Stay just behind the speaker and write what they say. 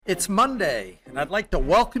It's Monday, and I'd like to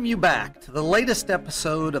welcome you back to the latest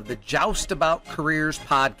episode of the Joust About Careers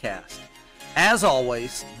podcast. As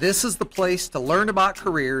always, this is the place to learn about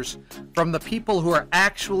careers from the people who are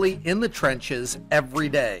actually in the trenches every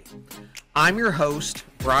day. I'm your host,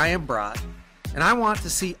 Brian Brott, and I want to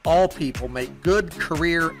see all people make good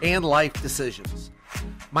career and life decisions.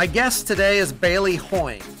 My guest today is Bailei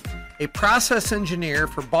Hoyng, a process engineer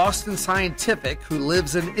for Boston Scientific who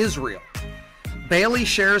lives in Israel. Bailei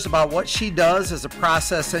shares about what she does as a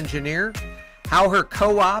process engineer, how her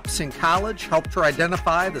co-ops in college helped her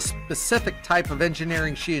identify the specific type of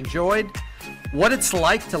engineering she enjoyed, what it's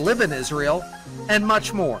like to live in Israel, and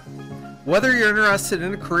much more. Whether you're interested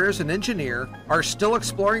in a career as an engineer, are still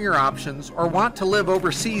exploring your options, or want to live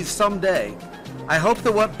overseas someday, I hope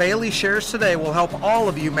that what Bailei shares today will help all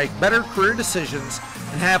of you make better career decisions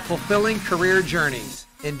and have fulfilling career journeys.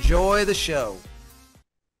 Enjoy the show.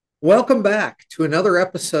 Welcome back to another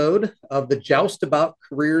episode of the Joust About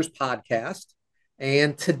Careers podcast.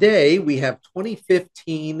 And today we have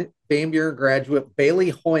 2015 Van Buren graduate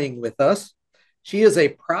Bailei Hoyng with us. She is a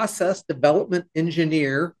process development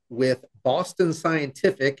engineer with Boston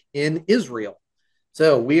Scientific in Israel.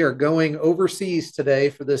 So we are going overseas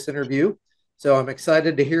today for this interview. So I'm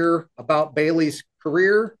excited to hear about Bailei's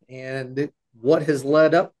career and what has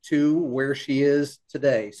led up to where she is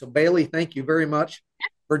today. So Bailei, thank you very much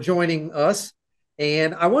for joining us.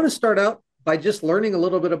 And I want to start out by just learning a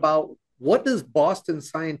little bit about what does Boston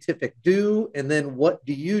Scientific do, and then what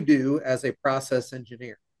do you do as a process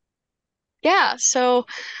engineer? Yeah, so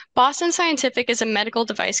Boston Scientific is a medical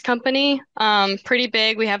device company, pretty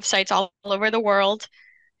big. We have sites all over the world,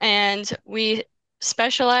 and we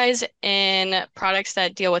specialize in products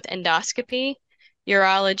that deal with endoscopy,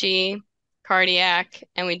 urology, cardiac,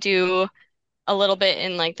 and we do a little bit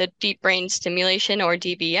in like the deep brain stimulation or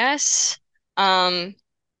DBS,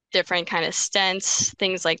 different kind of stents,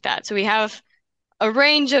 things like that. So we have a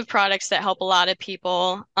range of products that help a lot of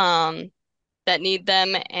people that need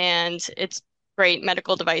them, and it's great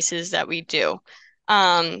medical devices that we do.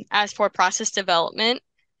 As for process development,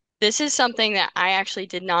 this is something that I actually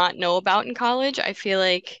did not know about in college. I feel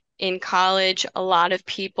like in college, a lot of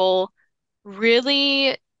people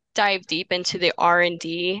really dive deep into the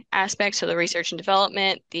R&D aspect, so the research and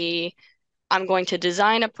development, the I'm going to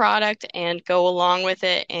design a product and go along with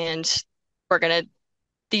it, and we're gonna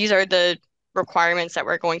these are the requirements that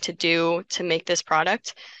we're going to do to make this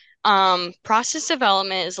product. Process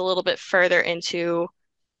development is a little bit further into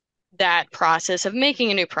that process of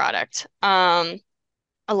making a new product. A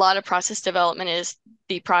lot of process development is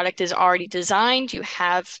the product is already designed, you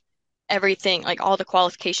have everything, like all the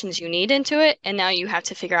qualifications you need into it, and now you have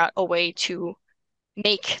to figure out a way to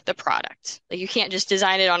make the product. Like you can't just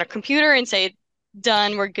design it on a computer and say,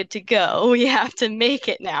 done, we're good to go. You have to make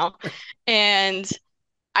it now. And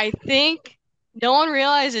I think no one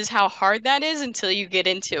realizes how hard that is until you get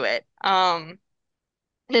into it. And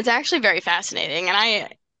it's actually very fascinating, and I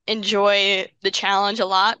enjoy the challenge a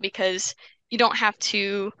lot because you don't have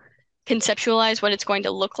to conceptualize what it's going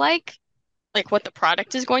to look like what the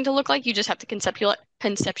product is going to look like. You just have to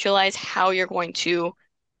conceptualize how you're going to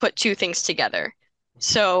put two things together.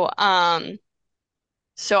 So I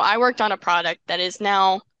worked on a product that is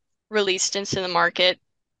now released into the market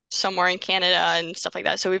somewhere in Canada and stuff like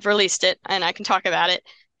that. So we've released it, and I can talk about it,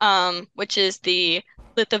 which is the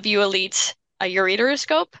LithoVue Elite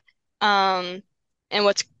ureteroscope. And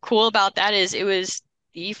what's cool about that is it was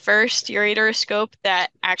the first ureteroscope that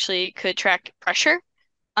actually could track pressure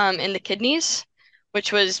in the kidneys,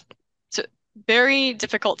 which was very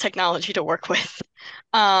difficult technology to work with.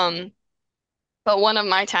 Um, but one of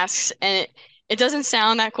my tasks, and it doesn't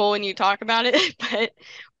sound that cool when you talk about it, but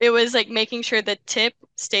it was like making sure the tip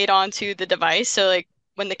stayed onto the device. So like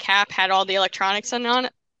when the cap had all the electronics on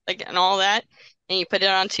it, like and all that, and you put it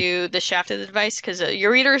onto the shaft of the device, because a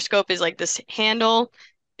ureteroscope is like this handle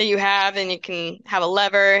that you have, and you can have a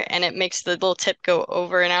lever, and it makes the little tip go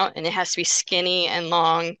over and out, and it has to be skinny and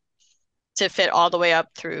long to fit all the way up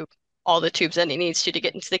through all the tubes that it needs to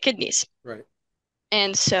get into the kidneys. Right.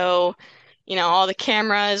 And so, all the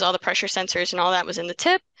cameras, all the pressure sensors and all that was in the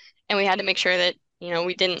tip. And we had to make sure that,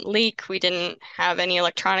 we didn't leak, we didn't have any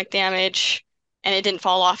electronic damage, and it didn't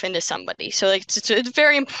fall off into somebody. So like it's a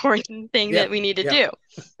very important thing Yeah. that we need to Yeah.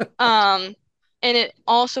 do. Um, and it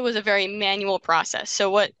also was a very manual process.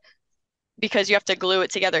 Because you have to glue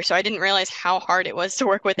it together. So I didn't realize how hard it was to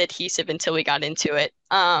work with adhesive until we got into it.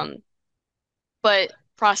 But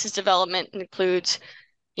process development includes,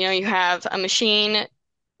 you have a machine,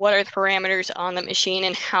 what are the parameters on the machine,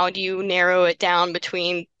 and how do you narrow it down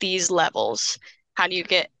between these levels? how do you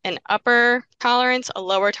get an upper tolerance, a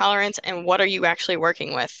lower tolerance, and what are you actually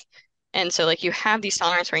working with? And so like you have these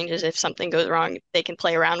tolerance ranges. If something goes wrong, they can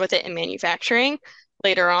play around with it in manufacturing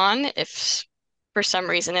later on. If for some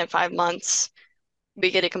reason in 5 months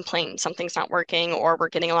we get a complaint, something's not working, or we're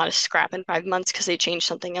getting a lot of scrap in 5 months because they changed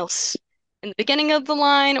something else in the beginning of the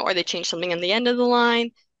line, or they changed something in the end of the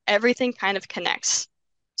line, everything kind of connects.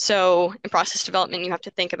 So in process development, you have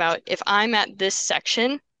to think about if I'm at this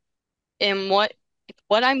section and what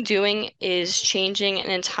I'm doing is changing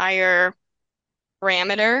an entire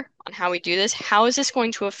parameter on how we do this, how is this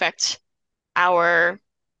going to affect our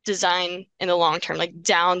design in the long term, like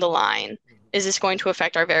down the line? Is this going to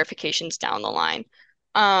affect our verifications down the line?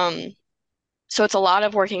 Um, so it's a lot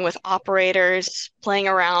of working with operators, playing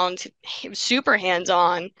around, super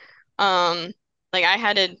hands-on. Um, like I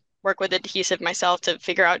had to work with adhesive myself to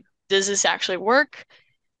figure out, does this actually work?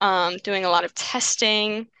 Doing a lot of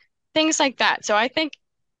testing, things like that. So I think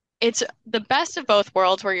it's the best of both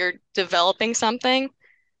worlds where you're developing something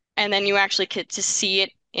and then you actually get to see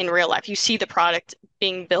it in real life. You see the product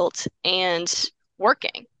being built and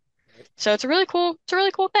working. Right. So it's a really cool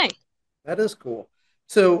thing. That is cool.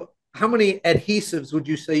 So, how many adhesives would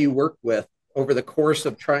you say you worked with over the course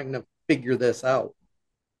of trying to figure this out?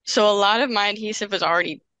 So a lot of my adhesive was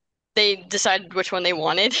already they decided which one they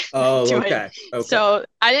wanted Oh, to it. okay. Okay. So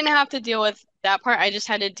I didn't have to deal with that part. I just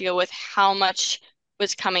had to deal with how much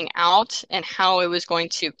was coming out and how it was going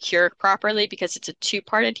to cure properly because it's a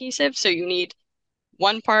two-part adhesive. So you need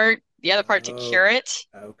one part, the other part to Oh, cure it,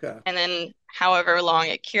 okay. and then however long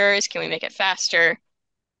it cures, can we make it faster,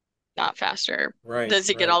 not faster? Right, Does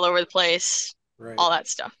it get right, all over the place? right. All that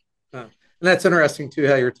stuff. Huh. And that's interesting too,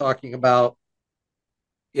 how you're talking about,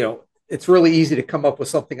 it's really easy to come up with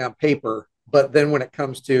something on paper, but then when it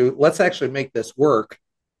comes to let's actually make this work,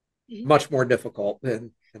 Mhm. much more difficult.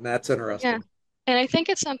 And that's Yeah. interesting. And I think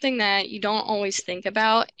it's something that you don't always think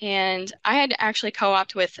about. And I had actually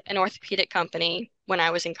co-opted with an orthopedic company when I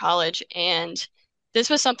was in college. And this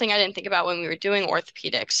was something I didn't think about when we were doing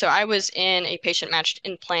orthopedics. So I was in a patient-matched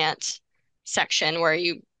implant section where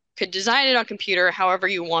you could design it on computer however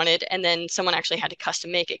you wanted, and then someone actually had to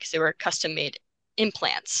custom make it because they were custom-made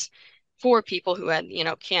implants for people who had,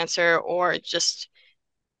 cancer or just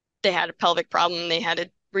they had a pelvic problem, they had to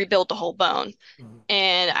rebuild the whole bone. Mhm.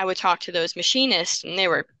 And I would talk to those machinists, and they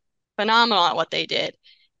were phenomenal at what they did.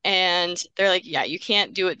 And they're like, yeah, you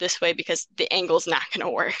can't do it this way because the angle's not going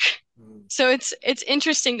to work. Mhm. So it's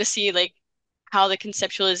interesting to see like how the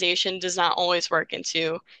conceptualization does not always work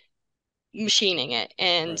into machining it.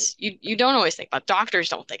 And Right, you don't always think about doctors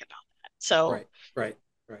don't think about that. So right, right,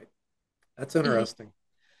 right. That's mhm, interesting.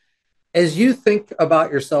 As you think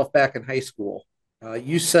about yourself back in high school,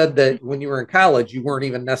 you said that when you were in college, you weren't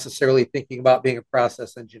even necessarily thinking about being a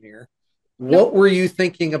process engineer. nope. What were you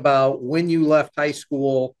thinking about when you left high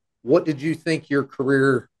school? What did you think your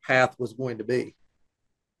career path was going to be?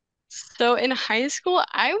 So in high school,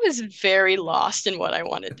 I was very lost in what I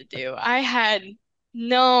wanted to do. I had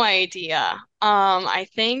no idea. I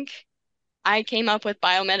think I came up with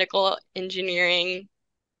biomedical engineering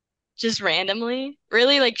just randomly.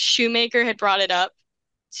 Really, like Shoemaker had brought it up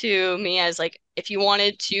to me as like if you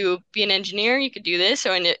wanted to be an engineer, you could do this.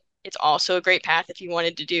 So and it's also a great path if you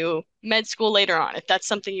wanted to do med school later on. If that's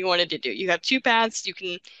something you wanted to do, you have two paths. You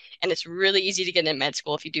can, and it's really easy to get in med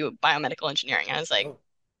school if you do biomedical engineering. And I was like, Oh,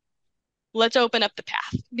 let's open up the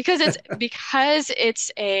path because it's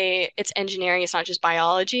engineering. It's not just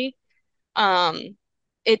biology. Um,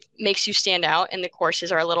 it makes you stand out, and the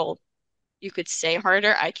courses are a little you could say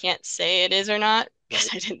harder. I can't say it is or not because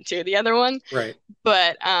right, I didn't do the other one. right,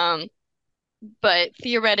 But um, but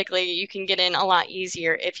theoretically, you can get in a lot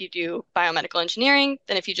easier if you do biomedical engineering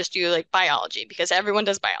than if you just do like biology because everyone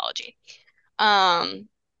does biology. Um,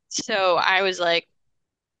 so I was like,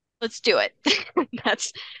 let's do it.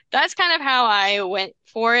 That's that's kind of how I went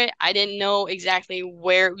for it. I didn't know exactly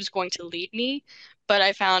where it was going to lead me, but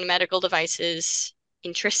I found medical devices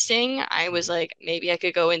interesting. I was mhm, like, maybe I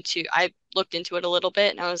could go into, I looked into it a little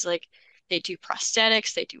bit and I was like, they do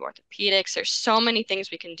prosthetics, they do orthopedics. There's so many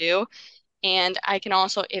things we can do. And I can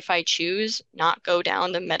also, if I choose, not go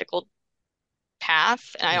down the medical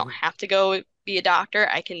path and I don't mhm, have to go be a doctor.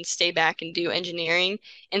 I can stay back and do engineering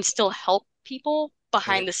and still help people right,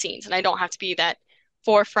 behind the scenes. And I don't have to be that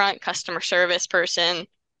forefront customer service person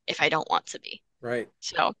if I don't want to be. right.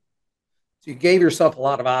 So So you gave yourself a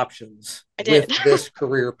lot of options I did. with this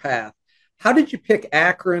career path. How did you pick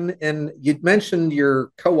Akron? And you mentioned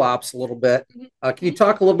your co-ops a little bit. Mhm, Can you mhm.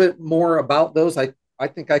 talk a little bit more about those? I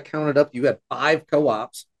think I counted up. You had 5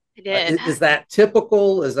 co-ops. I did. Is that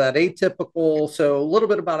typical? Is that atypical? So a little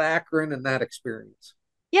bit about Akron and that experience.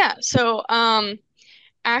 Yeah, so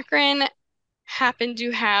Akron happened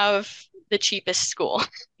to have the cheapest school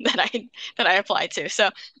that I applied to. So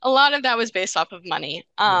a lot of that was based off of money.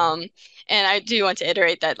 Mhm. And I do want to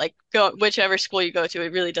iterate that like go whichever school you go to,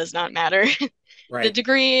 it really does not matter. The Right.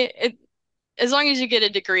 degree, as long as you get a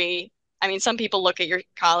degree, I mean, some people look at your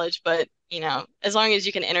college, but as long as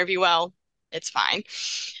you can interview well, it's fine.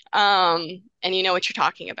 And you know what you're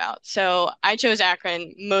talking about. So I chose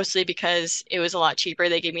Akron mostly because it was a lot cheaper.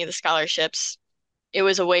 They gave me the scholarships. It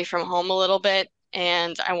was away from home a little bit,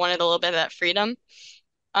 and I wanted a little bit of that freedom.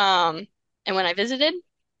 Um, and when I visited,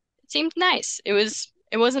 it seemed nice. It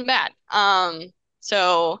wasn't bad.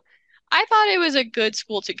 So I thought it was a good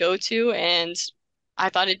school to go to, and I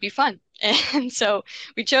thought it'd be fun. And so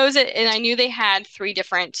we chose it, and I knew they had three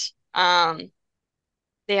different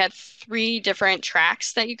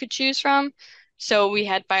tracks that you could choose from. So we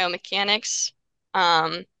had biomechanics,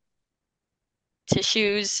 um,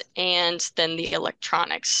 tissues, and then the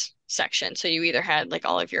electronics section. So you either had like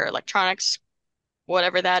all of your electronics,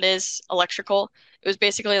 whatever that is, electrical. It was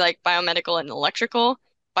basically like biomedical and electrical,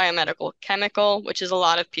 biomedical chemical, which is a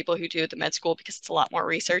lot of people who do the med school because it's a lot more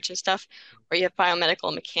research and stuff, or you have biomedical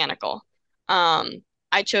and mechanical.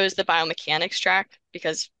 I chose the biomechanics track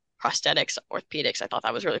because prosthetics, orthopedics, I thought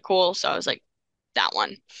that was really cool. So I was like, that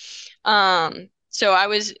one.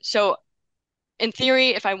 So in theory,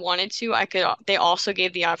 if I wanted to, they also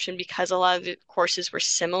gave the option because a lot of the courses were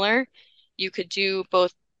similar. You could do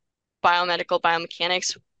both biomedical,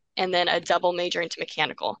 biomechanics, and then a double major into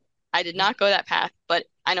mechanical. I did not go that path, but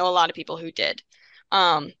I know a lot of people who did.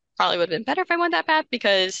 Probably would have been better if I went that path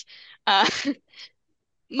because, uh,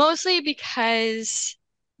 mostly because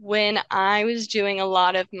when I was doing a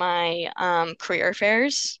lot of my career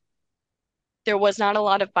fairs, there was not a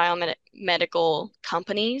lot of biomedical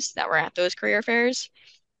companies that were at those career fairs.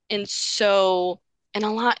 And so, and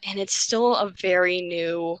it's still a very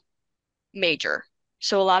new major.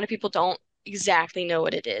 So a lot of people don't exactly know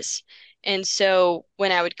what it is. And so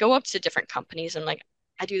when I would go up to different companies and like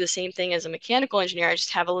I do the same thing as a mechanical engineer, I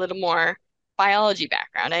just have a little more biology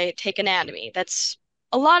background. I take anatomy. That's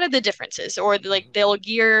a lot of the differences. Or like Mhm. they'll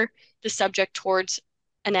gear the subject towards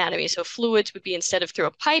anatomy. So fluids would be instead of through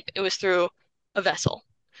a pipe, it was through a vessel.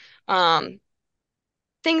 Um,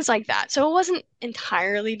 Things like that. So it wasn't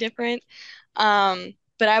entirely different.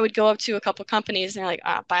 But I would go up to a couple companies and they're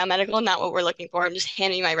like, biomedical, not what we're looking for. And just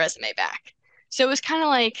hand me my resume back. So it was kind of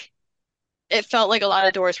like it felt like a lot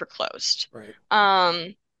of doors were closed. Right.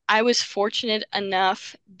 Um, I was fortunate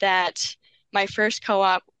enough that my first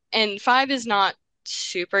co-op, and five is not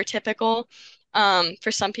super typical.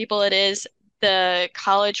 For some people it is. The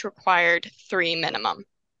college required three minimum.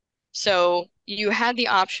 So you had the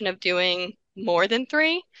option of doing more than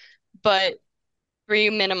three, but three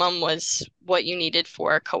minimum was what you needed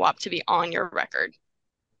for a co-op to be on your record.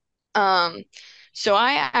 Um, so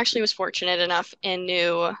I actually was fortunate enough and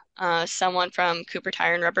knew someone from Cooper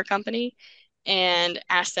Tire and Rubber Company and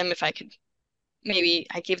asked them if I could maybe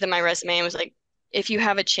I gave them my resume and was like, if you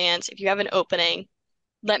have a chance, if you have an opening,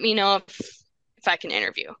 let me know if I can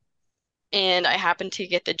interview. And I happened to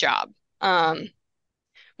get the job.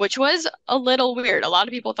 Which was a little weird. A lot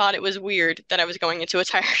of people thought it was weird that I was going into a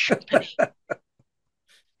tire company.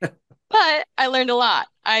 But I learned a lot.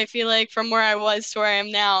 I feel like from where I was to where I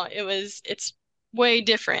am now, it's way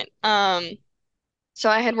different. So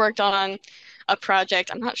I had worked on a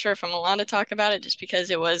project. I'm not sure if I'm allowed to talk about it just because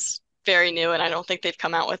it was very new and I don't think they've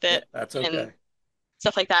come out with it That's and okay.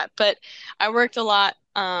 stuff like that. But I worked a lot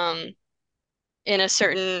in a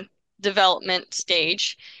certain development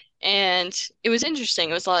stage. And it was interesting.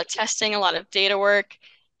 It was a lot of testing, a lot of data work,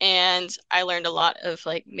 and I learned a lot of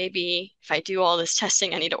like maybe if I do all this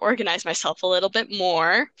testing, I need to organize myself a little bit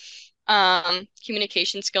more.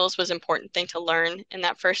 Communication skills was an important thing to learn in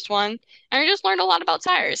that first one. And I just learned a lot about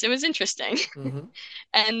tires. It was interesting. Hmm.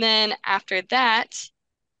 And then after that,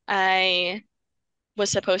 I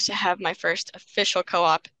was supposed to have my first official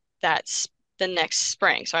co-op that's the next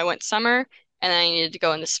spring. So I went summer and then I needed to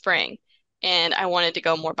go in the spring. And I wanted to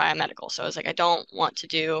go more biomedical. So I was like, I don't want to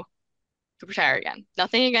do Cooper Tire again.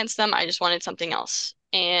 Nothing against them. I just wanted something else.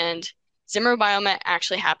 And Zimmer Biomet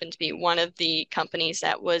actually happened to be one of the companies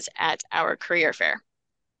that was at our career fair.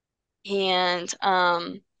 And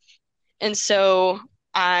so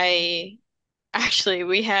I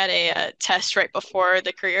we had a test right before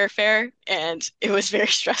the career fair, and it was very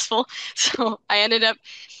stressful. So I ended up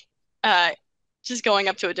uh, just going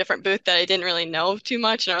up to a different booth that I didn't really know too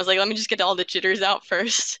much, and I was like, let me just get all the jitters out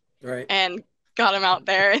first Right. and got them out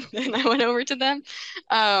there, and then I went over to them.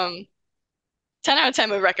 Um, 10 out of 10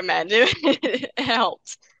 would recommend. It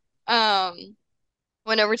helped. Um,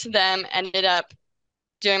 Went over to them, ended up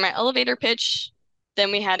doing my elevator pitch.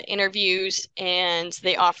 Then we had interviews, and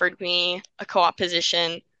they offered me a co-op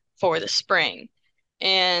position for the spring.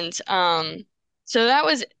 And so that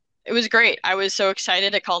was it was great. I was so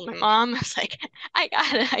excited. I called my mom. I was like, I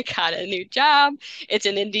got a new job. It's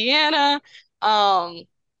in Indiana. Um,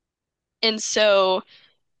 and so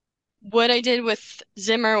what I did with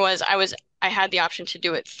Zimmer was I had the option to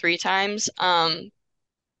do it 3 times.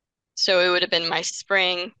 So it would have been my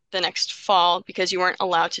spring, the next fall, because you weren't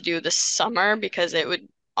allowed to do the summer because it would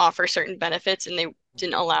offer certain benefits, and they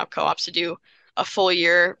didn't allow co-ops to do a full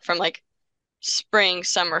year from like spring,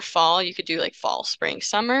 summer, fall. You could do like fall, spring,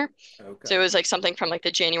 summer. So it Okay. was like something from like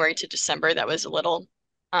the January to December that was a little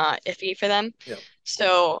iffy for them. Yep.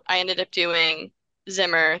 So I ended up doing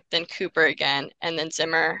Zimmer, then Cooper again, and then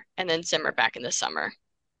Zimmer back in the summer.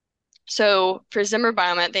 So for Zimmer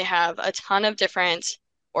Biomet, they have a ton of different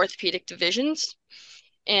orthopedic divisions.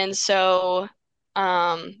 And so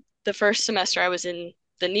the first semester I was in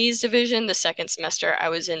the knees division, the second semester I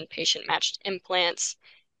was in patient matched implants,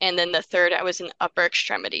 and then the third I was in upper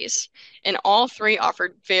extremities. And all three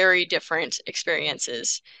offered very different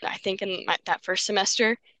experiences. I think in that first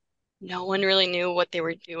semester, no one really knew what they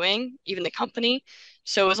were doing, even the company.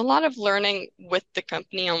 So it was a lot of learning with the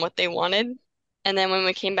company on what they wanted. And then when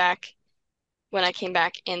I came back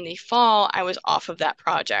in the fall, I was off of that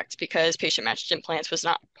project because patient matched implants was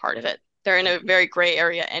not part of it. They're in a Mhm. very gray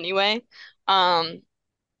area anyway. Um,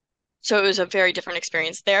 so it was a very different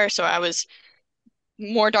experience there. So I was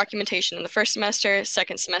more documentation in the first semester.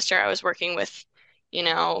 Second semester, I was working with,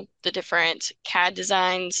 the different CAD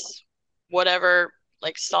designs, whatever,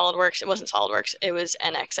 like SolidWorks. It wasn't SolidWorks, it was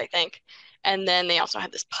NX, I think. And then they also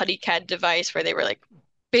had this putty CAD device where they were like,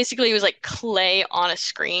 basically, it was like clay on a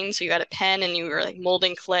screen. So you had a pen and you were like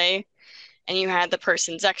molding clay, and you had the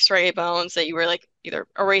person's X-ray bones that you were like either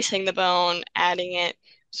erasing the bone, adding it. It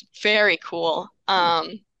was very cool.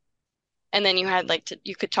 Hmm. And then you had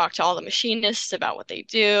you could talk to all the machinists about what they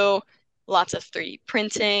do, lots of 3D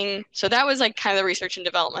printing. So that was like kind of the research and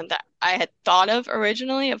development that I had thought of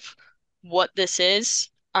originally of what this is.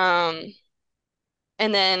 And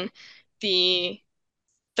then the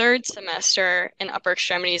third semester in upper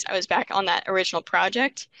extremities, I was back on that original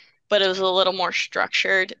project, but it was a little more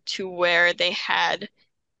structured to where they had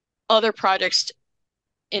other projects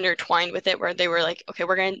intertwined with it where they were like, okay,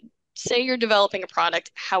 we're going to say you're developing a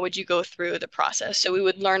product, how would you go through the process? So we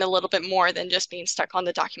would learn a little bit more than just being stuck on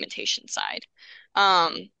the documentation side,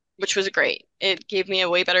 which was great. It gave me a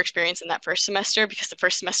way better experience in that first semester because the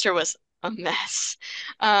first semester was a mess.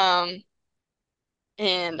 Um,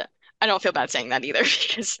 and I don't feel bad saying that either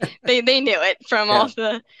because they knew it from all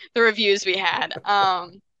Yeah. the reviews we had.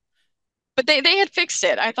 But they had fixed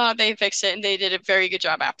it. I thought they fixed it and they did a very good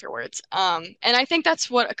job afterwards. And I think that's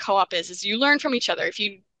what a co-op is you learn from each other. If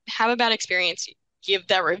you have a bad experience, give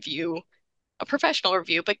that review a professional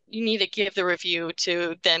review, but you need to give the review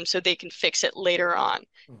to them so they can fix it later on.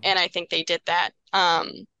 Mhm. And I think they did that.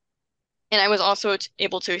 And I was also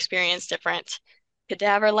able to experience different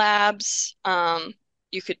cadaver labs.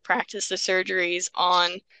 You could practice the surgeries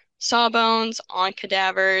on sawbones, on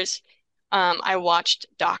cadavers. I watched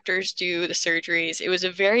doctors do the surgeries. It was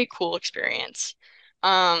a very cool experience.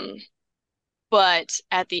 Um, but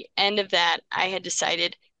at the end of that, I had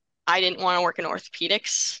decided I didn't want to work in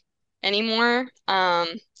orthopedics anymore. I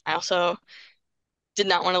also did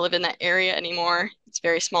not want to live in that area anymore. It's a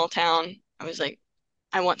very small town. I was like,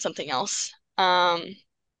 I want something else.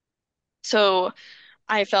 So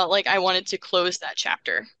I felt like I wanted to close that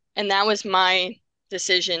chapter. And that was my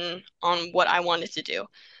decision on what I wanted to do.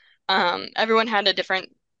 Everyone had a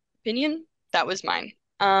different opinion. That was mine.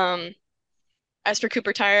 As for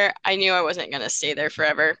Cooper Tire, I knew I wasn't going to stay there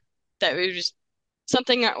forever. That was just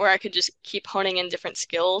something where I could just keep honing in different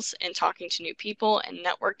skills and talking to new people and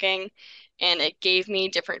networking. And it gave me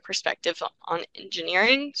different perspectives on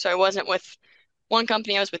engineering. So I wasn't with one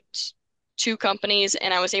company, I was with 2 companies,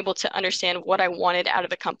 and I was able to understand what I wanted out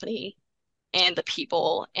of a company and the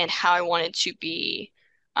people and how I wanted to be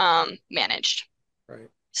managed. Right.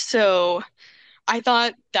 So I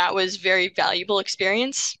thought that was very valuable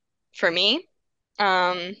experience for me.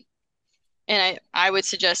 Um, and I would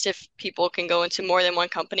suggest if people can go into more than one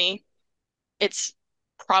company, it's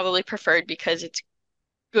probably preferred because it's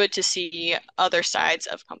good to see other sides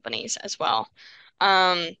of companies as well.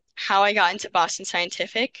 How I got into Boston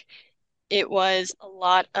Scientific, it was a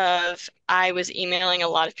lot of I was emailing a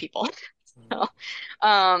lot of people. Mhm. So,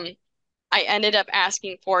 I ended up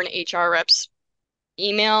asking for an HR rep's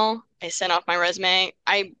email. I sent off my resume.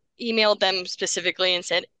 I emailed them specifically and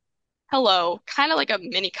said, hello, kind of like a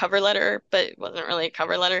mini cover letter, but it wasn't really a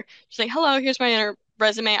cover letter. Just like, hello, here's my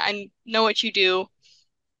resume. I know what you do.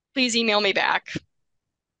 Please email me back.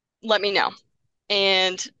 Let me know.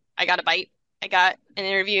 And I got a bite. I got an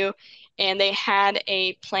interview, and they had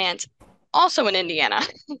a plant also in Indiana,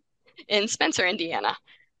 in Spencer, Indiana,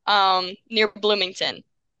 near Bloomington.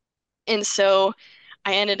 And so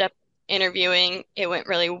I ended up interviewing. It went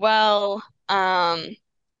really well.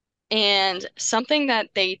 And something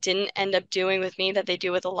that they didn't end up doing with me that they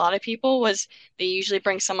do with a lot of people was they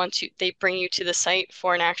bring you to the site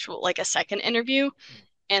for an actual, like a second interview.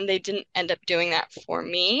 And they didn't end up doing that for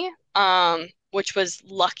me, which was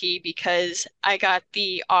lucky because I got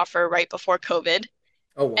the offer right before COVID.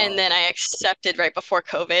 Oh, And wow. then I accepted right before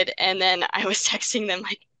COVID. And then I was texting them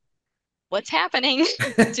like, what's happening?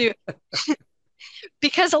 To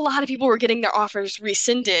because a lot of people were getting their offers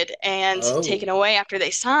rescinded and Oh, taken away after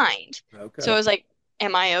they signed. So I okay. was like,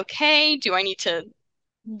 am I okay? Do I need to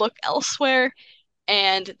look elsewhere?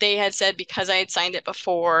 And they had said because I had signed it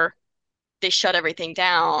before they shut everything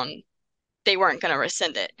down, they weren't going to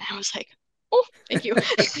rescind it. And I was like, oh, thank you.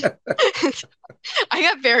 I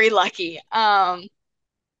got very lucky.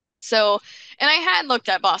 So, and I had looked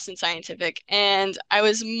at Boston Scientific and I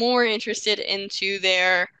was more interested into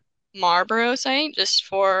their Marlboro site just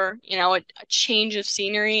for, a change of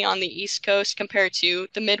scenery on the East Coast compared to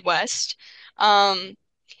the Midwest. Um,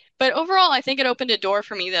 but overall, I think it opened a door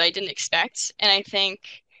for me that I didn't expect. And I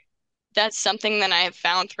think that's something that I have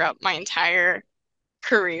found throughout my entire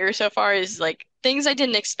career so far is like things I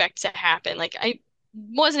didn't expect to happen. Like I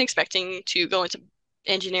wasn't expecting to go into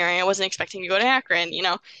engineering. I wasn't expecting to go to Akron,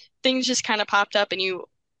 things just kind of popped up and you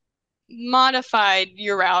modified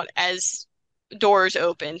your route as doors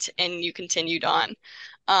opened and you continued on.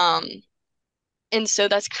 Um, and so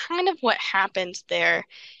that's kind of what happened there.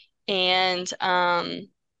 And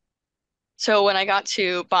so when I got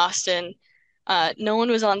to Boston, no one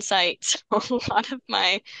was on site. So a lot of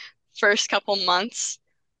my first couple months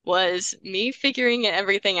was me figuring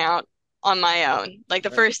everything out on my own. Like the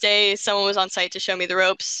Right. first day, someone was on site to show me the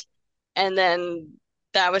ropes, and then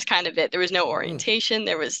that was kind of it. There was no Hmm. orientation.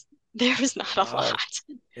 There was not a Wow. lot.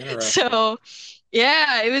 Interesting. So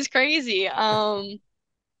yeah, it was crazy.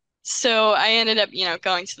 So I ended up,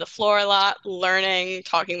 going to the floor a lot, learning,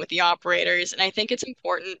 talking with the operators, and I think it's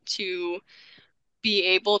important to be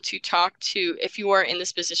able to talk to, if you are in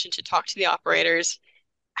this position to talk to the operators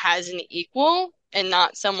as an equal and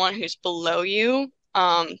not someone who's below you.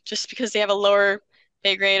 Just because they have a lower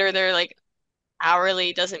pay grade or they're like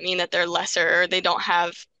hourly doesn't mean that they're lesser or they don't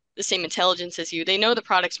have the same intelligence as you. They know the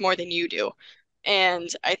products more than you do. And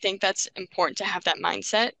I think that's important to have that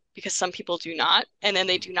mindset because some people do not. And then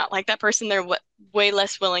they do not like that person. They're way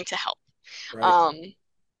less willing to help. Right. Um,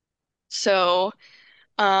 so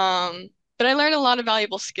but I learned a lot of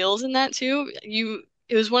valuable skills in that too.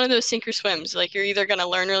 It was one of those sink or swims. Like you're either going to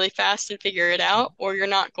learn really fast and figure it out, or you're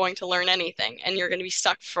not going to learn anything and you're going to be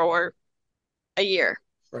stuck for a year.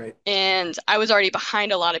 Right. And I was already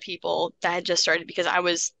behind a lot of people that had just started because I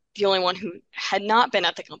was the only one who had not been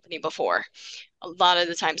at the company before. A lot of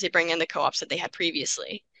the times they bring in the co-ops that they had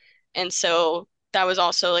previously. And so that was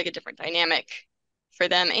also like a different dynamic for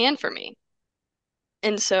them and for me.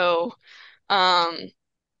 And so, um,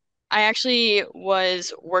 I actually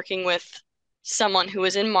was working with someone who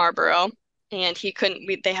was in Marlboro, and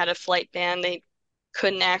they had a flight ban. They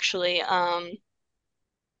couldn't actually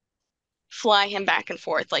fly him back and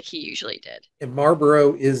forth like he usually did. And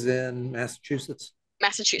Marlboro is in Massachusetts.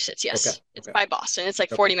 Massachusetts, Okay. yes. It's Okay. by Boston. It's like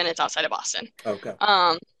Okay. 40 minutes outside of Boston. Okay.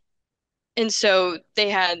 Um, And so they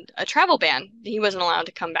had a travel ban. He wasn't allowed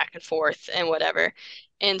to come back and forth and whatever.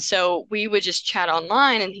 And so we would just chat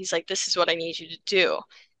online and he's like, this is what I need you to do.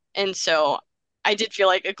 And so I did feel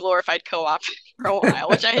like a glorified co-op for a while,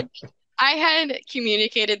 which I had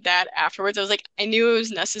communicated that afterwards. I was like, I knew it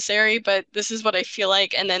was necessary, but this is what I feel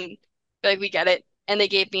like. And then like we get it. And they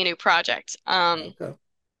gave me a new project. Okay.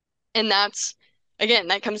 And that's again,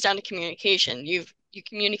 that comes down to communication. You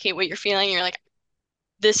communicate what you're feeling. You're like,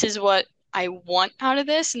 this is what I want out of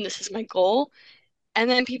this, and this is my goal. And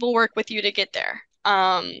then people work with you to get there.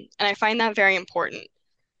 And I find that very important.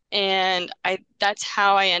 And that's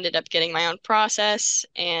how I ended up getting my own process,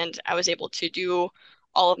 and I was able to do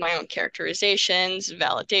all of my own characterizations,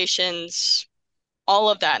 validations, all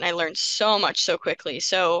of that. And I learned so much so quickly.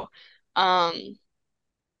 So, um,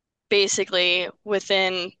 basically,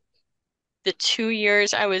 within the 2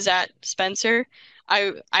 years I was at Spencer,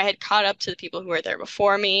 I had caught up to the people who were there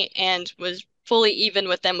before me and was fully even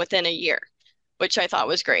with them within a year, which I thought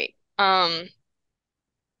was great.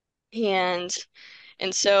 And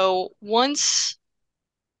so once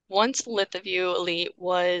LithoView Elite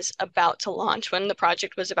was about to launch, when the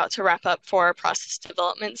project was about to wrap up for our process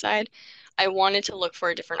development side, I wanted to look for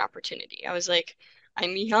a different opportunity. I was like,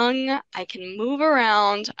 I'm young, I can move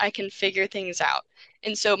around, I can figure things out.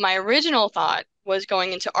 And so my original thought was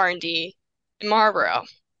going into R&D in Marlboro.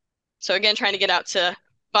 So again, trying to get out to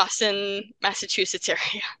Boston, Massachusetts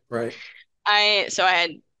area. Right. I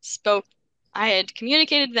had I had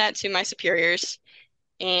communicated that to my superiors,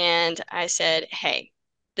 and I said, hey,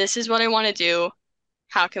 this is what I want to do.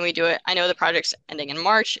 How can we do it? I know the project's ending in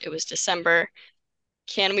March. It was December.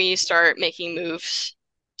 Can we start making moves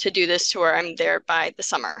to do this to where I'm there by the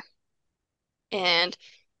summer? And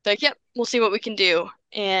they're like, yep, we'll see what we can do.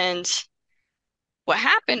 And what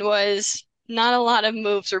happened was not a lot of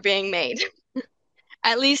moves were being made,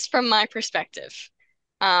 at least from my perspective.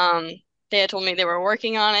 Um, they had told me they were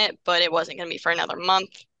working on it, but it wasn't going to be for another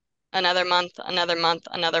month, another month, another month,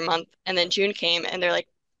 another month. And then June came and they're like,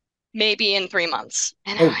 maybe in 3 months.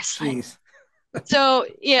 And I Oh, was like, geez. so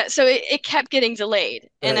yeah, so it kept getting delayed.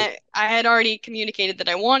 And Right. I had already communicated that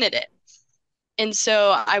I wanted it. And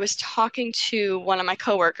so I was talking to one of my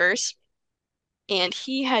coworkers, and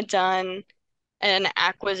he had done an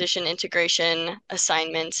acquisition integration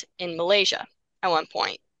assignment in Malaysia at one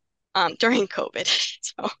point during COVID.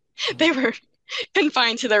 So they were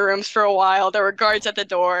confined to their rooms for a while. There were guards at the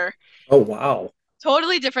door. Oh, wow.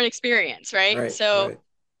 Totally different experience, right? Right. So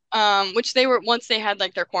Right. which they were once they had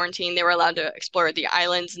like their quarantine, they were allowed to explore the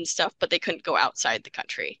islands and stuff, but they couldn't go outside the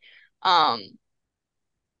country. Um,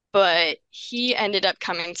 but he ended up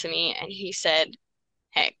coming to me and he said,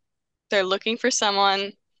 "Hey, they're looking for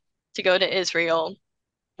someone to go to Israel.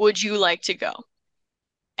 Would you like to go?"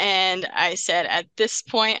 And I said, "At this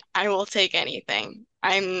point, I will take anything.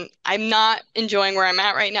 I'm not enjoying where I'm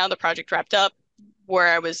at right now. The project wrapped up. Where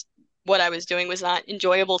I was, what I was doing was not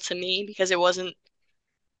enjoyable to me because it wasn't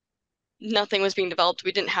nothing was being developed.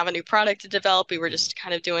 We didn't have a new product to develop. We were just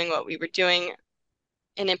kind of doing what we were doing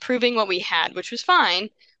and improving what we had, which was fine,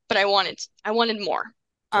 but I wanted more.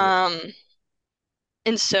 Right. Um,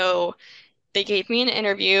 and so they gave me an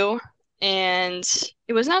interview and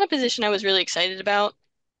it was not a position I was really excited about,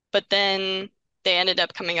 but then they ended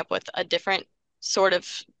up coming up with a different sort of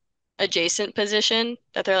adjacent position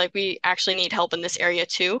that they're like, we actually need help in this area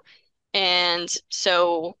too. And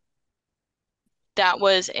so that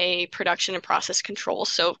was a production and process control.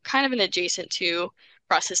 So kind of an adjacent to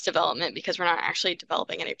process development because we're not actually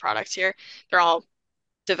developing any products here. They're all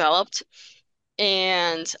developed.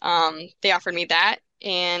 And they offered me that.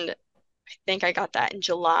 And I think I got that in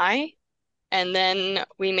July. And then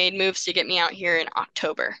we made moves to get me out here in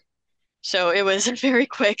October. So it was very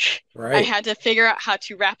quick. I Right. had to figure out how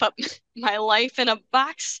to wrap up my life in a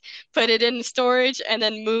box, put it in storage, and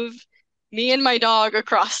then move me and my dog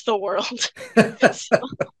across the world. So,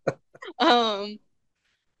 um,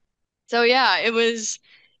 So yeah, it was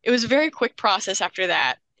a very quick process after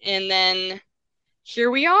that. And then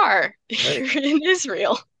here we are Right. here in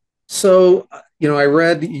Israel. So, I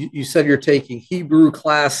read you said you're taking Hebrew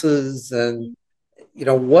classes, and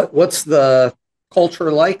what's the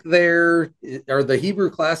culture like there? Are the Hebrew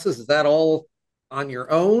classes, is that all on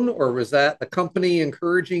your own, or was that the company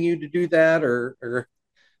encouraging you to do that, or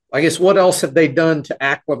I guess what else have they done to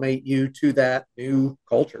acclimate you to that new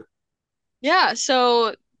culture? Yeah,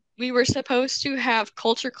 so we were supposed to have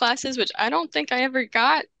culture classes, which I don't think I ever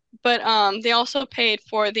got, but they also paid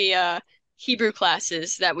for the Hebrew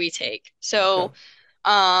classes that we take. Okay. So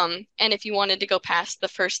and if you wanted to go past the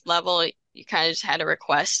first level, you kind of just had a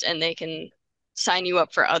request and they can sign you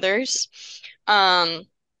up for others. Um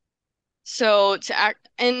so to act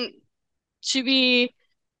and to be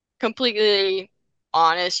completely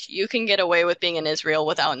honest, you can get away with being in Israel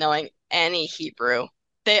without knowing any Hebrew.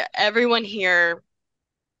 Everyone here,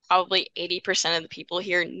 probably 80% of the people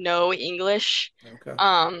here know English, Okay.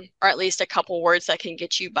 or at least a couple words that can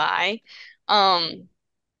get you by. Um,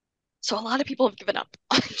 so a lot of people have given up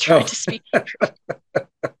on trying Oh, to speak Hebrew.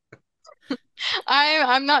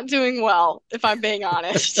 I'm not doing well, if I'm being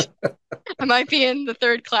honest. I might be in the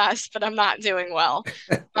third class, but I'm not doing well.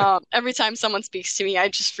 Every time someone speaks to me, I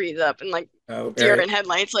just freeze up and like deer okay. in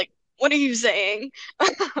headlights, like, what are you saying?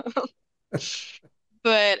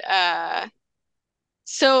 But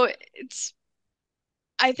so it's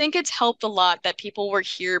I think it's helped a lot that people were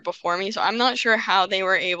here before me. So I'm not sure how they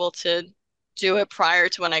were able to do it prior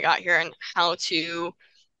to when I got here and how to,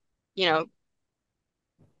 you know,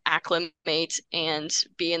 acclimate and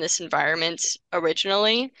be in this environment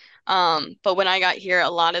originally. But when I got here, a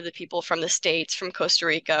lot of the people from the States, from Costa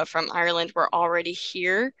Rica, from Ireland were already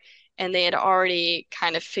here. and they had already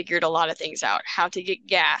kind of figured a lot of things out, how to get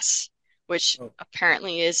gas, which Oh.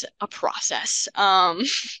 apparently is a process.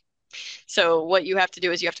 So what you have to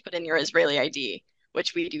do is you have to put in your Israeli ID,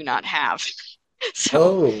 which we do not have. So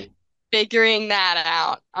Oh. figuring that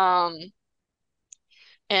out.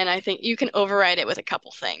 And I think you can override it with a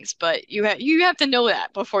couple things, but you have to know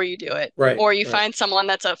that before you do it. Right. Or you Right. find someone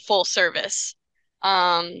that's a full service.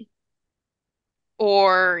 Um,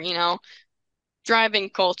 or, driving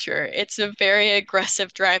culture. It's a very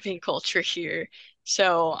aggressive driving culture here.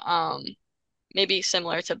 So, maybe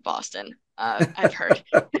similar to Boston, I've heard.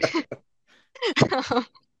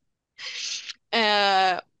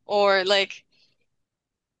 Or like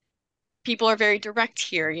people are very direct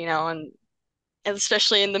here, and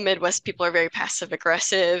especially in the Midwest, people are very passive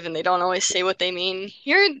aggressive and they don't always say what they mean.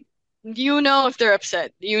 Here, you know if they're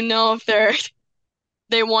upset. You know if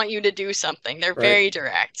they want you to do something. They're Right. very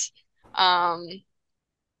direct. Um,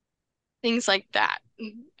 Things like that,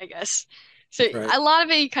 I guess. So Right. a lot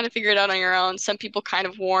of it you kind of figure it out on your own. Some people kind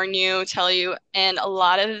of warn you, tell you, and a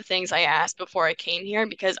lot of the things I asked before I came here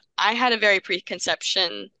because I had a very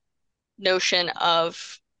preconception notion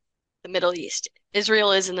of the Middle East.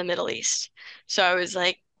 Israel is in the Middle East. So I was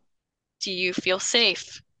like, do you feel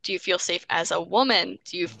safe? Do you feel safe as a woman?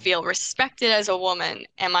 Do you feel respected as a woman?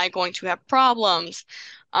 Am I going to have problems?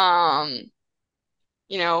 Um,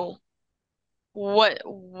 you know,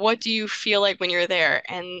 what do you feel like when you're there?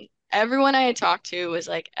 And everyone I had talked to was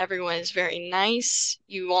like, everyone is very nice.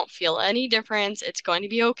 You won't feel any difference. It's going to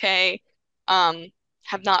be okay. Um,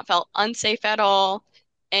 have not felt unsafe at all.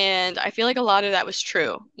 And I feel like a lot of that was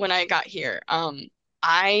true when I got here.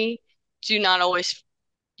 I do not always,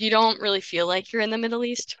 you don't really feel like you're in the Middle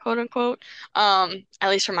East, quote unquote. At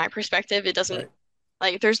least from my perspective, it doesn't Right.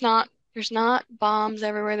 like there's not bombs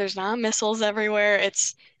everywhere, there's not missiles everywhere.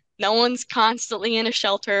 It's no one's constantly in a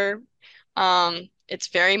shelter. It's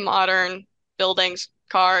very modern buildings,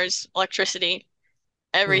 cars, electricity,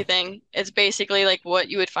 Hmm. everything. It's basically like what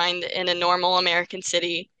you would find in a normal American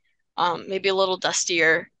city. Maybe a little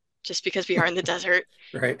dustier just because we are in the desert.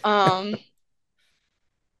 Right. Um,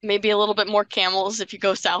 Maybe a little bit more camels if you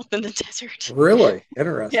go south in the desert. Really Yeah.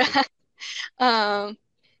 interesting. Um,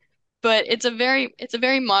 but it's a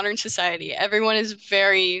very modern society. Everyone is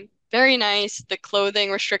very, very nice. The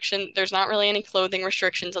clothing restriction, there's not really any clothing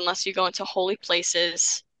restrictions unless you go into holy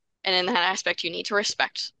places. And in that aspect, you need to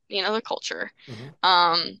respect, the culture. Hmm.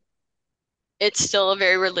 Um, it's still a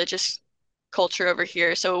very religious culture over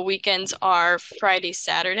here. So weekends are Friday,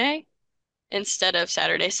 Saturday instead of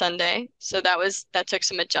Saturday, Sunday. So that took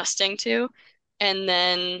some adjusting to. And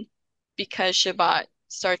then because Shabbat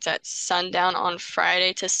starts at sundown on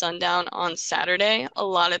Friday to sundown on Saturday, a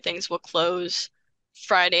lot of things will close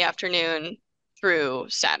Friday afternoon through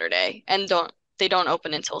Saturday and they don't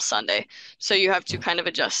open until Sunday. So you have to kind of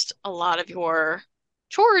adjust a lot of your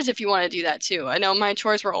chores if you want to do that too. I know my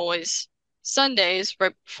chores were always Sundays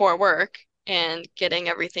right before work and getting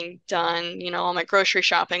everything done, all my grocery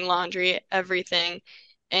shopping, laundry, everything.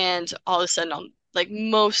 And all of a sudden, like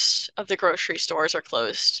most of the grocery stores are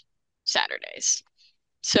closed Saturdays.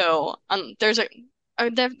 So there's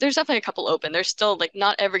definitely a couple open. There's still like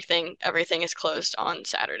not everything is closed on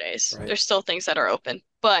Saturdays. Right. There's still things that are open,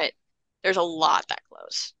 but there's a lot that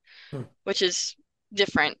close, Hmm. which is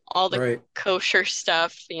different. All the Right. kosher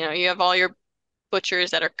stuff, you have all your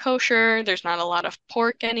butchers that are kosher. There's not a lot of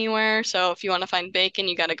pork anywhere, so if you want to find bacon,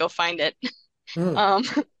 you got to go find it. Hmm. Um,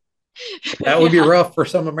 That would be yeah, rough for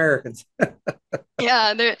some Americans.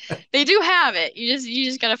 yeah, they do have it. You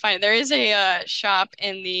just gotta find it. There is a shop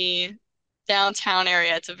in the downtown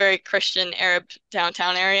area. It's a very Christian Arab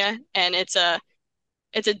downtown area, and it's a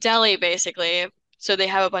deli basically. So they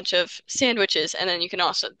have a bunch of sandwiches, and then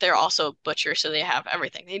they're also butchers, so they have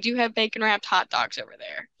everything. They do have bacon wrapped hot dogs over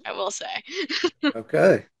there, I will say.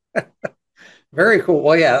 Okay. Very cool.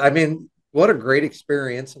 Well, yeah, I mean, what a great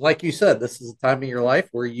experience. Like you said, this is a time in your life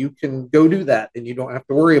where you can go do that and you don't have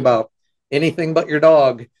to worry about anything but your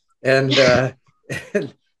dog. And,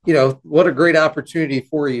 and what a great opportunity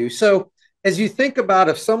for you. So, as you think about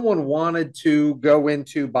if someone wanted to go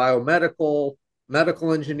into biomedical,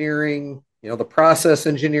 medical engineering, the process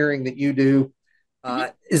engineering that you do,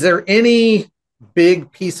 Mhm. is there any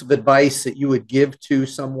big piece of advice that you would give to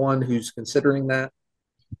someone who's considering that?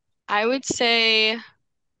 I would say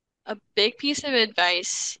a big piece of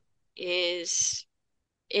advice is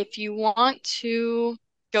if you want to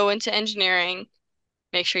go into engineering,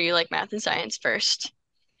 make sure you like math and science first.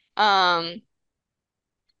 Um,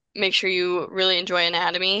 Make sure you really enjoy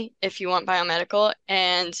anatomy if you want biomedical,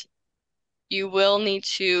 and you will need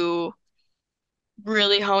to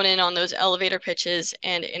really hone in on those elevator pitches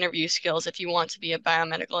and interview skills if you want to be a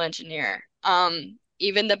biomedical engineer.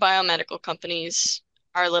 Even the biomedical companies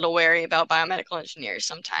are a little wary about biomedical engineers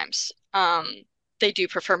sometimes. They do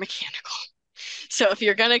prefer mechanical. So if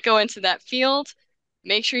you're going to go into that field,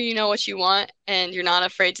 make sure you know what you want and you're not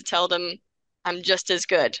afraid to tell them, I'm just as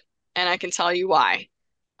good, and I can tell you why.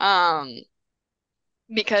 Um,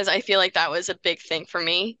 because I feel like that was a big thing for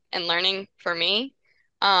me and learning for me.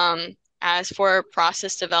 As for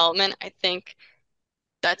process development, I think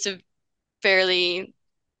that's a fairly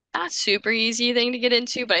not super easy thing to get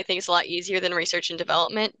into, but I think it's a lot easier than research and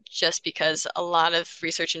development just because a lot of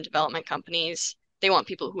research and development companies, they want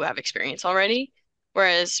people who have experience already,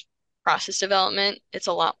 whereas process development, it's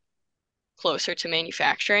a lot closer to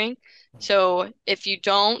manufacturing. So if you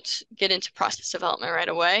don't get into process development right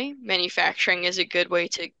away, manufacturing is a good way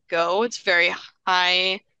to go. It's very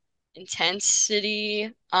high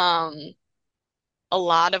intensity, a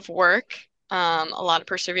lot of work, a lot of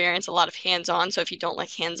perseverance, a lot of hands-on. So if you don't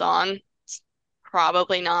like hands-on, it's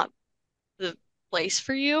probably not the place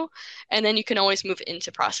for you. And then you can always move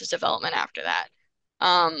into process development after that.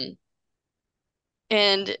 Um,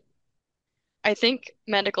 and I think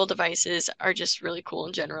medical devices are just really cool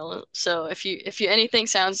in general. So if you anything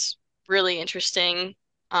sounds really interesting,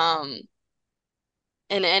 um,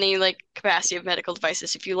 in any like capacity of medical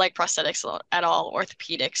devices, if you like prosthetics at all,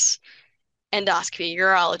 orthopedics, endoscopy,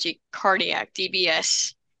 urology, cardiac,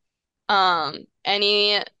 DBS,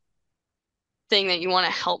 anything that you want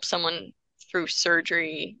to help someone through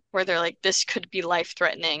surgery where they're like, this could be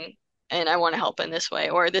life-threatening and I want to help in this way,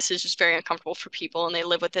 or this is just very uncomfortable for people and they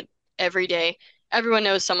live with it every day. Everyone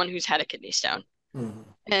knows someone who's had a kidney stone. Mhm.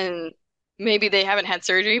 And maybe they haven't had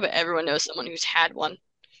surgery, but everyone knows someone who's had one.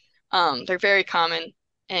 They're very common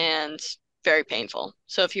and very painful.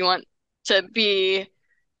 So if you want to be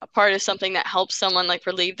a part of something that helps someone like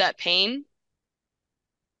relieve that pain,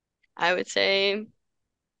 I would say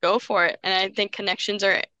go for it. And I think connections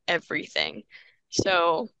are everything.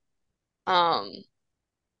 So, um,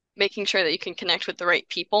 making sure that you can connect with the right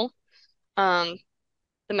people. Um,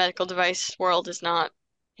 the medical device world is not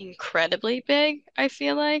incredibly big, I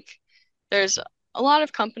feel like. There's a lot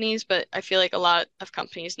of companies, but I feel like a lot of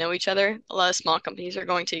companies know each other. A lot of small companies are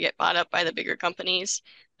going to get bought up by the bigger companies.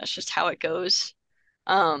 That's just how it goes,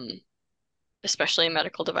 um, especially in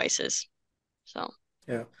medical devices. So,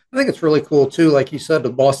 Yeah. I think it's really cool too. Like you said,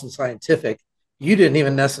 with Boston Scientific, you didn't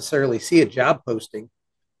even necessarily see a job posting.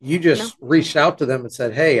 You no. just reached out to them and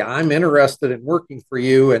said, "Hey, I'm interested in working for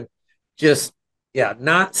you," and just, yeah,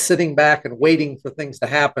 not sitting back and waiting for things to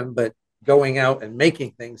happen, but going out and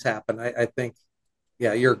making things happen. I think,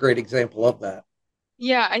 yeah, you're a great example of that.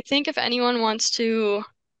 Yeah, I think if anyone wants to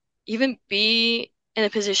even be in a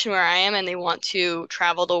position where I am and they want to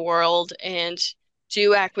travel the world and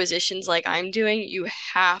do acquisitions like I'm doing, you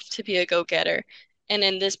have to be a go-getter. And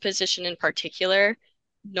in this position in particular,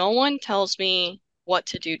 no one tells me what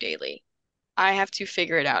to do daily. I have to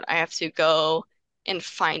figure it out. I have to go and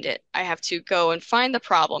find it. I have to go and find the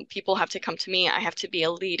problem. People have to come to me. I have to be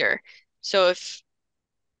a leader. So if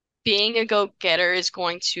being a go-getter is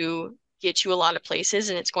going to get you a lot of places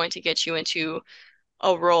and it's going to get you into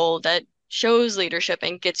a role that shows leadership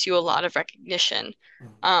and gets you a lot of recognition.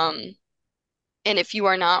 Um, and if you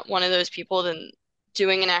are not one of those people, then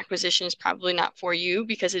doing an acquisition is probably not for you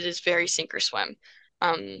because it is very sink or swim.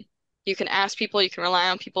 Um, you can ask people, you can rely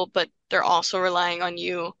on people, but they're also relying on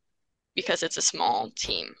you because it's a small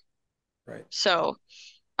team. Right. So,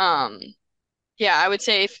 um, yeah, I would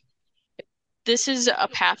say if this is a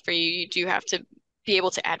path for you, you do have to be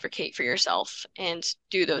able to advocate for yourself and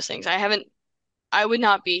do those things. I would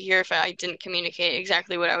not be here if I didn't communicate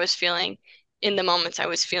exactly what I was feeling in the moments I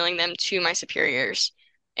was feeling them to my superiors.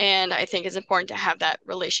 And I think it's important to have that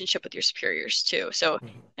relationship with your superiors too. So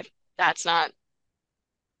Mhm. if that's not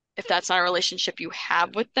if that's not a relationship you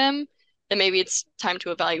have with them, then maybe it's time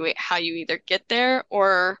to evaluate how you either get there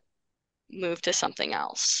or move to something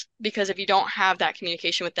else. Because if you don't have that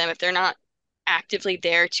communication with them, if they're not actively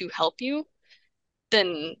there to help you,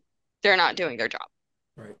 then they're not doing their job.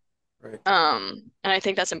 Right. Right. And I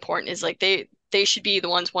think that's important is like they should be the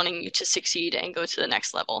ones wanting you to succeed and go to the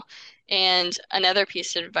next level. And another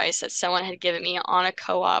piece of advice that someone had given me on a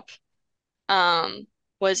co-op, um,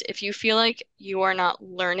 was if you feel like you are not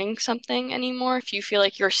learning something anymore, if you feel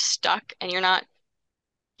like you're stuck and you're not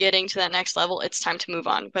getting to that next level, it's time to move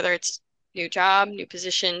on. Whether it's new job, new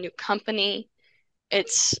position, new company,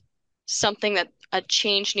 it's something that a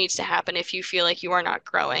change needs to happen if you feel like you are not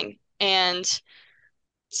growing. And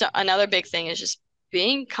so another big thing is just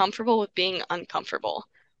being comfortable with being uncomfortable.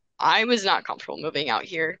 I was not comfortable moving out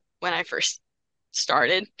here when I first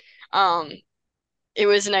started. Um, it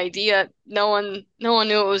was an idea. No one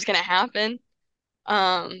knew it was going to happen.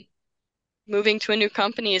 Um, moving to a new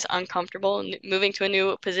company is uncomfortable. Moving to a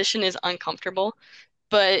new position is uncomfortable,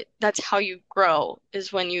 but that's how you grow,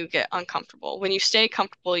 is when you get uncomfortable. When you stay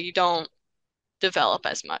comfortable, you don't develop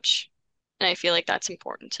as much. And I feel like that's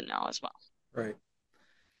important to know as well. Right.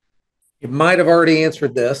 You might have already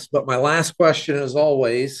answered this, but my last question is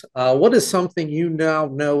always, what is something you now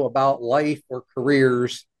know about life or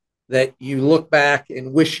careers that you look back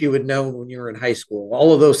and wish you had known when you were in high school?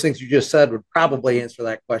 All of those things you just said would probably answer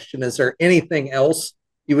that question. Is there anything else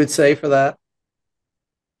you would say for that?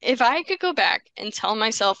 If I could go back and tell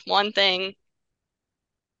myself one thing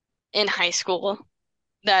in high school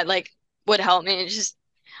that like would help me,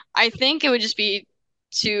 I think it would just be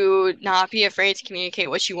to not be afraid to communicate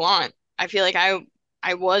what you want. I feel like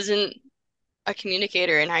I wasn't a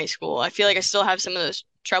communicator in high school. I feel like I still have some of those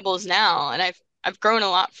troubles now, and I've grown a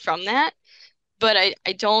lot from that, but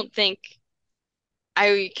I don't think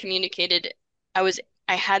I communicated I was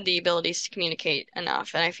I had the abilities to communicate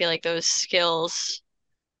enough, and I feel like those skills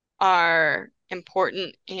are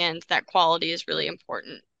important, and that quality is really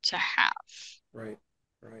important to have Right,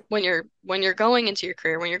 right. when you're going into your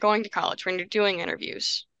career, when you're going to college, when you're doing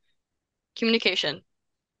interviews. Communication,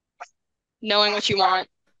 knowing what you want,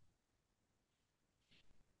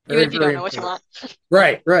 even Very, if you very don't know what you important. want.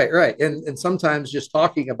 Right, right, right. And sometimes just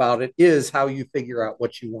talking about it is how you figure out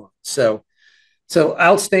what you want. So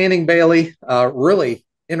outstanding, Bailey. Really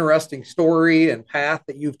interesting story and path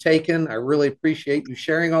that you've taken. I really appreciate you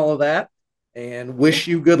sharing all of that and wish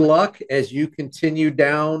you good luck as you continue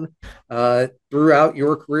down throughout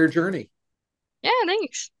your career journey. Yeah,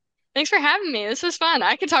 thanks. Thanks for having me. This was fun.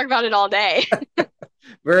 I could talk about it all day.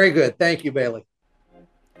 Very good. Thank you, Bailey.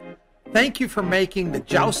 Thank you for making the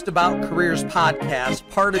Joust About Careers podcast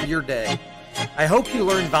part of your day. I hope you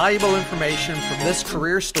learned valuable information from this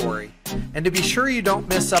career story. And to be sure you don't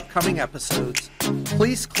miss upcoming episodes,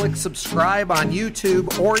 please click subscribe on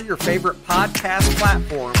YouTube or your favorite podcast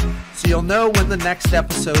platform so you'll know when the next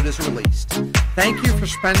episode is released. Thank you for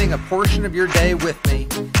spending a portion of your day with me.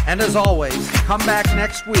 And as always, come back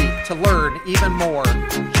next week to learn even more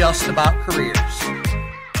just about careers.